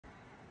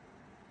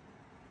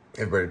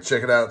Everybody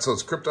check it out. So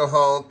it's Crypto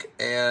Hulk,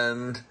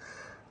 and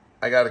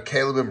I got a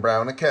Caleb and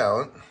Brown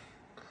account.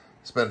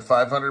 Spent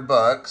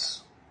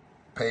 $500,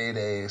 paid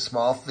a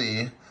small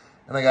fee,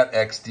 and I got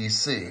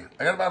XDC.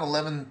 I got about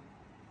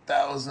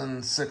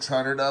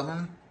 11,600 of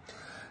them.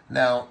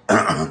 Now,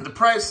 the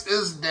price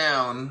is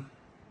down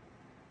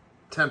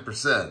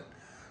 10%.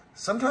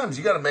 Sometimes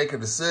you got to make a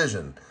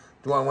decision.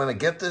 Do I want to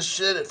get this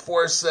shit at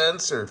 4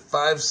 cents or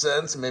 5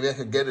 cents, and maybe I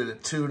could get it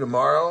at 2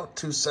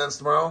 cents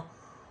tomorrow?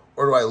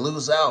 Or do I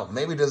lose out?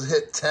 Maybe does it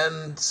hit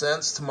 10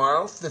 cents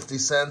tomorrow, 50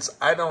 cents?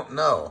 I don't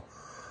know.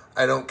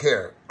 I don't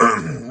care.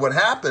 What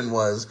happened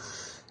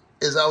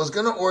is I was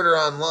going to order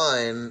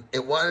online.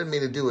 It wanted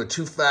me to do a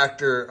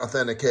 2-factor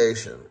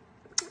authentication.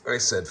 I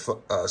said,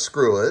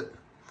 screw it.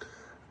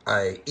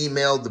 I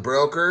emailed the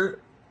broker,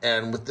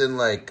 and within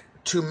like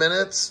 2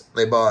 minutes,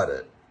 they bought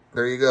it.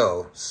 There you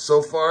go.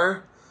 So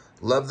far,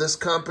 love this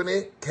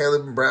company.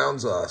 Caleb and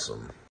Brown's awesome.